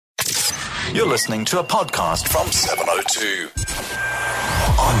You're listening to a podcast from 702.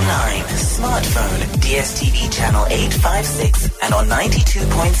 Online, smartphone, DSTV channel 856 and on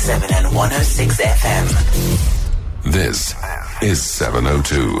 92.7 and 106 FM. This is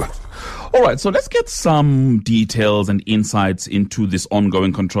 702. All right, so let's get some details and insights into this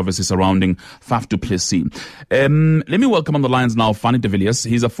ongoing controversy surrounding Faf du Plessis. Let me welcome on the lines now Fanie de Villiers.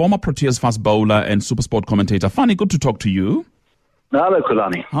 He's a former Protea's fast bowler and Supersport commentator. Fanie, good to talk to you. Hello,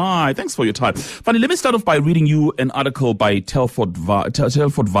 Xolani. Hi, thanks for your time. Fanie, let me start off by reading you an article by Telford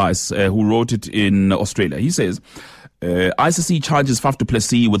Weiss, who wrote it in Australia. He says, ICC charges Faf du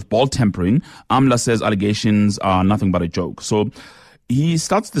Plessis with ball tampering. Amla says allegations are nothing but a joke. So he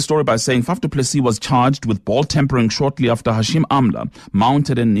starts the story by saying Faf du Plessis was charged with ball tampering shortly after Hashim Amla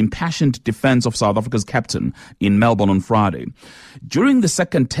mounted an impassioned defense of South Africa's captain in Melbourne on Friday. During the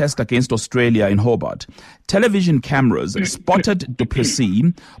second test against Australia in Hobart, television cameras spotted du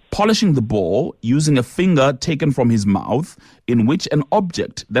Plessis polishing the ball using a finger taken from his mouth in which an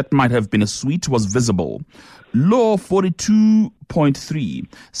object that might have been a sweet was visible. Law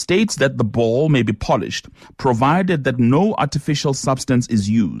 42.3 states that the ball may be polished, provided that no artificial substance is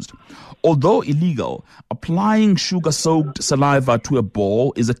used. Although illegal, applying sugar-soaked saliva to a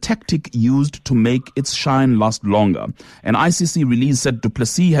ball is a tactic used to make its shine last longer. An ICC release said du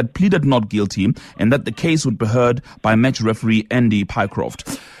Plessis had pleaded not guilty and that the case would be heard by match referee Andy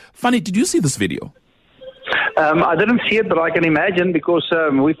Pycroft. Fanie, did you see this video? I didn't see it, but I can imagine because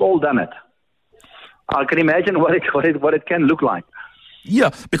we've all done it. I can imagine what it can look like.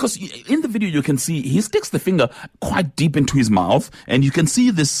 Yeah, because in the video you can see he sticks the finger quite deep into his mouth and you can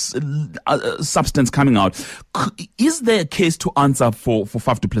see this substance coming out. Is there a case to answer for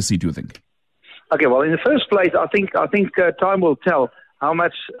Faf du Plessis, do you think? Okay, well, in the first place, I think time will tell how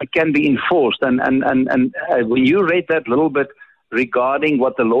much it can be enforced. And when you read that little bit regarding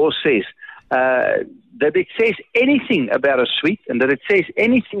what the law says, that it says anything about a sweet and that it says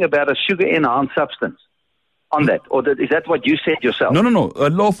anything about a sugar-enhanced substance on that? Or is that what you said yourself? No.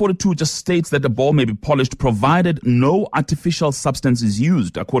 Law 42 just states that the ball may be polished provided no artificial substance is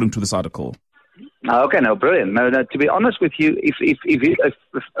used, according to this article. Okay, no, brilliant. No, to be honest with you, if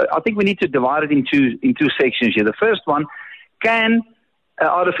I think we need to divide it into two sections here. The first one, can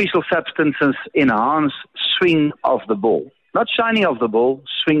artificial substances enhance swing of the ball? Not shining of the ball,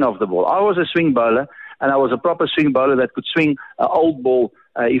 swing of the ball. I was a swing bowler, and I was a proper swing bowler that could swing an old ball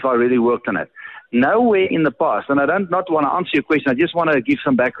if I really worked on it. Nowhere in the past, and I don't not want to answer your question, I just want to give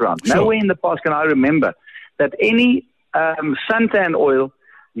some background. Sure. Nowhere in the past can I remember that any suntan oil,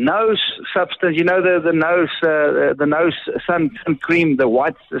 nose substance, you know, the nose sun cream, the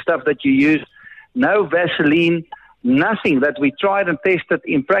white stuff that you use, no Vaseline, nothing that we tried and tested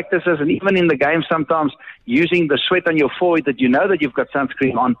in practices and even in the game sometimes using the sweat on your forehead that you know that you've got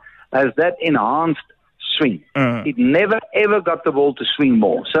sunscreen on, has that enhanced swing. It never ever got the ball to swing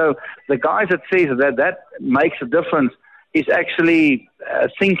more. So the guys that says that makes a difference is actually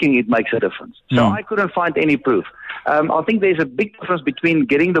thinking it makes a difference. So I couldn't find any proof. I think there's a big difference between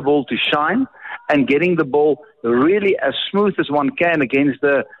getting the ball to shine and getting the ball really as smooth as one can against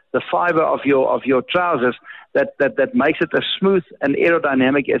the fiber of your trousers that makes it as smooth and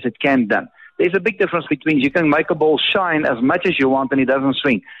aerodynamic as it can done. There's a big difference between you can make a ball shine as much as you want and it doesn't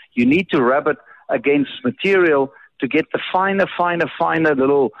swing. You need to rub it against material to get the finer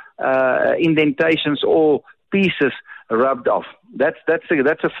little indentations or pieces rubbed off. That's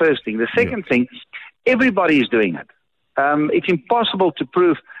the first thing. The second thing, everybody is doing it. It's impossible to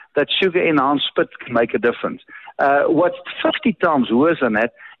prove that sugar-enhanced spit can make a difference. What's 50 times worse than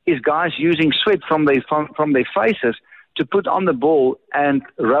that is guys using sweat from their faces to put on the ball and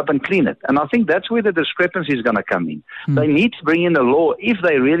rub and clean it. And I think that's where the discrepancy is going to come in. They need to bring in the law if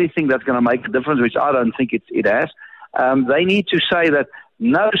they really think that's going to make a difference, which I don't think it has. They need to say that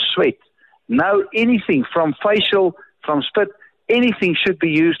no sweat, no anything from facial, from spit, anything should be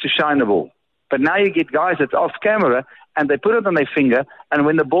used to shine the ball. But now you get guys that's off camera and they put it on their finger, and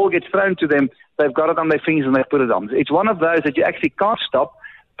when the ball gets thrown to them, they've got it on their fingers and they put it on. It's one of those that you actually can't stop.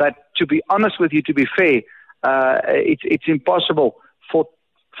 But to be honest with you, to be fair, it's impossible for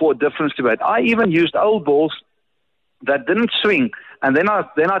a difference to it. I even used old balls that didn't swing, and then I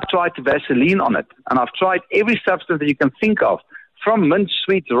tried to Vaseline on it, and I've tried every substance that you can think of, from mint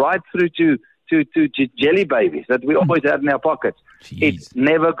sweets right through to jelly babies that we always had in our pockets. Jeez. It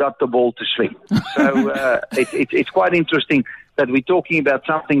never got the ball to swing. So it's quite interesting that we're talking about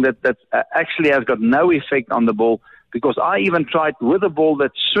something that actually has got no effect on the ball, because I even tried with a ball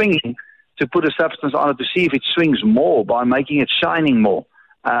that's swinging to put a substance on it to see if it swings more by making it shining more.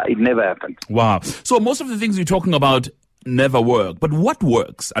 It never happened. Wow. So most of the things you're talking about never work. But what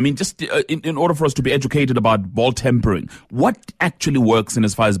works? I mean, just in order for us to be educated about ball tempering, what actually works in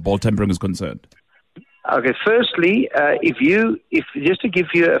as far as ball tempering is concerned? Okay, firstly, if just to give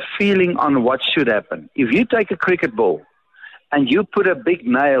you a feeling on what should happen, if you take a cricket ball and you put a big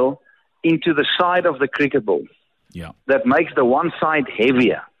nail into the side of the cricket ball, that makes the one side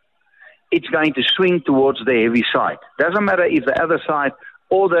heavier, it's going to swing towards the heavy side. Doesn't matter if the other side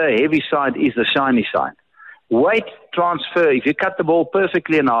or the heavy side is the shiny side. Weight transfer, if you cut the ball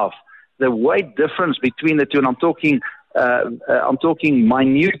perfectly in half, the weight difference between the two, and I'm talking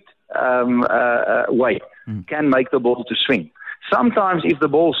minute weight, can make the ball to swing. Sometimes if the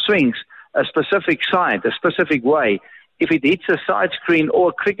ball swings a specific side, a specific way, if it hits a side screen or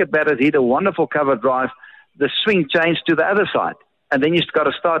a cricket batter hit a wonderful cover drive, the swing changed to the other side. And then you've got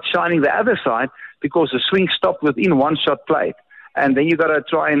to start shining the other side because the swing stopped within one shot played. And then you've got to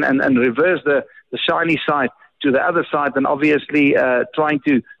try and reverse the shiny side to the other side, and obviously trying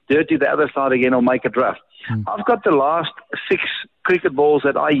to dirty the other side again or make it rough. I've got the last 6 cricket balls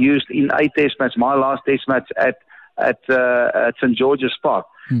that I used in 8 test matches, my last test match at St. George's Park.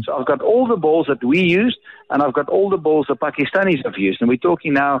 So I've got all the balls that we used, and I've got all the balls the Pakistanis have used. And we're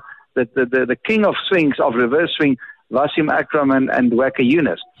talking now that the king of swings, of reverse swing, Wasim Akram and Waqar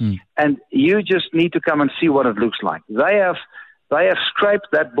Yunus. And you just need to come and see what it looks like. They have scraped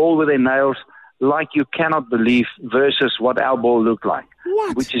that ball with their nails like you cannot believe, versus what our ball looked like,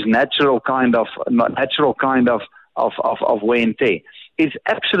 which is natural kind of wear and tear. It's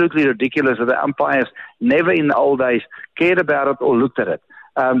absolutely ridiculous that the umpires never in the old days cared about it or looked at it.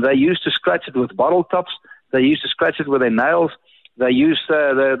 They used to scratch it with bottle tops. They used to scratch it with their nails. They used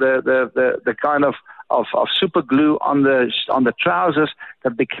the kind of super glue on the trousers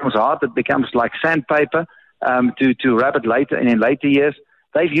that becomes hard, that becomes like sandpaper to wrap it later. And in later years,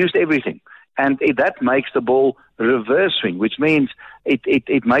 they've used everything. And that makes the ball reverse swing, which means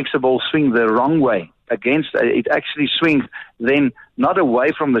it makes the ball swing the wrong way. It actually swings then not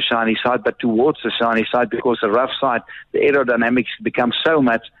away from the shiny side, but towards the shiny side, because the rough side, the aerodynamics becomes so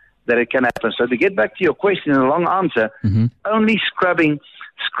much that it can happen. So to get back to your question in a long answer, only scrubbing,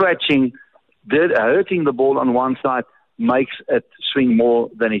 scratching, hurting the ball on one side makes it swing more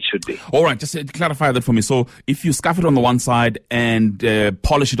than it should be. All right, just clarify that for me. So if you scuff it on the one side and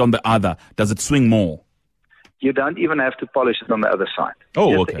polish it on the other, does it swing more? You don't even have to polish it on the other side.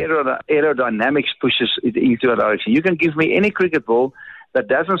 Oh, just okay. The aerodynamics pushes it into a direction. You can give me any cricket ball that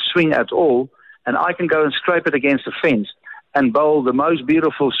doesn't swing at all, and I can go and scrape it against the fence and bowl the most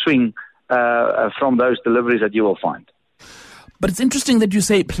beautiful swing from those deliveries that you will find. But it's interesting that you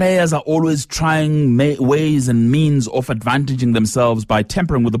say players are always trying ways and means of advantaging themselves by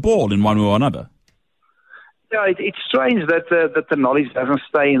tampering with the ball in one way or another. Yeah, it's strange that the knowledge doesn't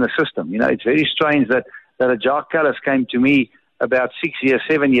stay in the system. You know, it's very strange that a Jacques Callis came to me about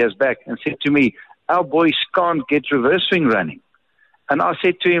 7 years back and said to me, our boys can't get reverse swing running. And I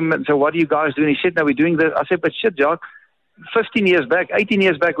said to him, so what are you guys doing? He said, no, we're doing this. I said, but shit, Jacques, 18 years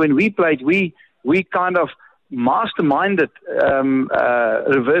back when we played, we kind of masterminded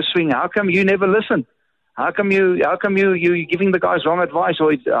reverse swing. How come you never listen? How come you giving the guys wrong advice,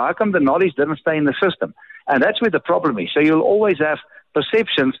 or how come the knowledge doesn't stay in the system? And that's where the problem is. So you'll always have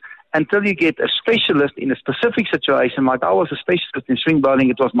perceptions until you get a specialist in a specific situation. Like I was a specialist in swing bowling.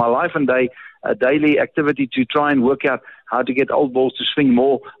 It was my life and daily activity to try and work out how to get old balls to swing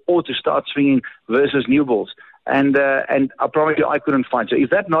more or to start swinging versus new balls. And I promise you, I couldn't find. So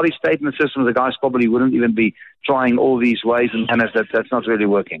if that knowledge stayed in the system, the guys probably wouldn't even be trying all these ways and manners. That's not really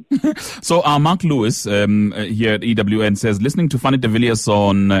working. So Mark Lewis here at EWN says, listening to Fanie de Villiers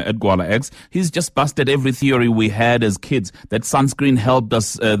on Edgwala X, he's just busted every theory we had as kids that sunscreen helped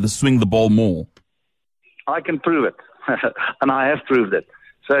us swing the ball more. I can prove it, and I have proved it.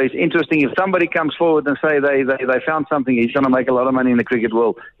 So it's interesting if somebody comes forward and say they found something, he's going to make a lot of money in the cricket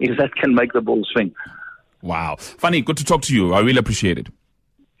world if that can make the ball swing. Wow. Fanie, good to talk to you. I really appreciate it.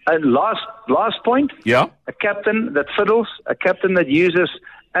 And last point. Yeah. A captain that fiddles, a captain that uses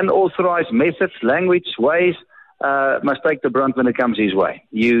unauthorized methods, language, ways, must take the brunt when it comes his way.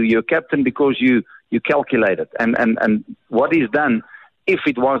 You're captain because you calculate it. And what is done, if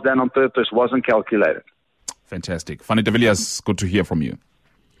it was done on purpose, wasn't calculated. Fantastic. Fanie de Villiers, good to hear from you.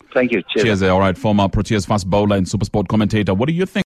 Thank you. Cheers. All right. Former Protea's fast bowler and Supersport commentator. What do you think?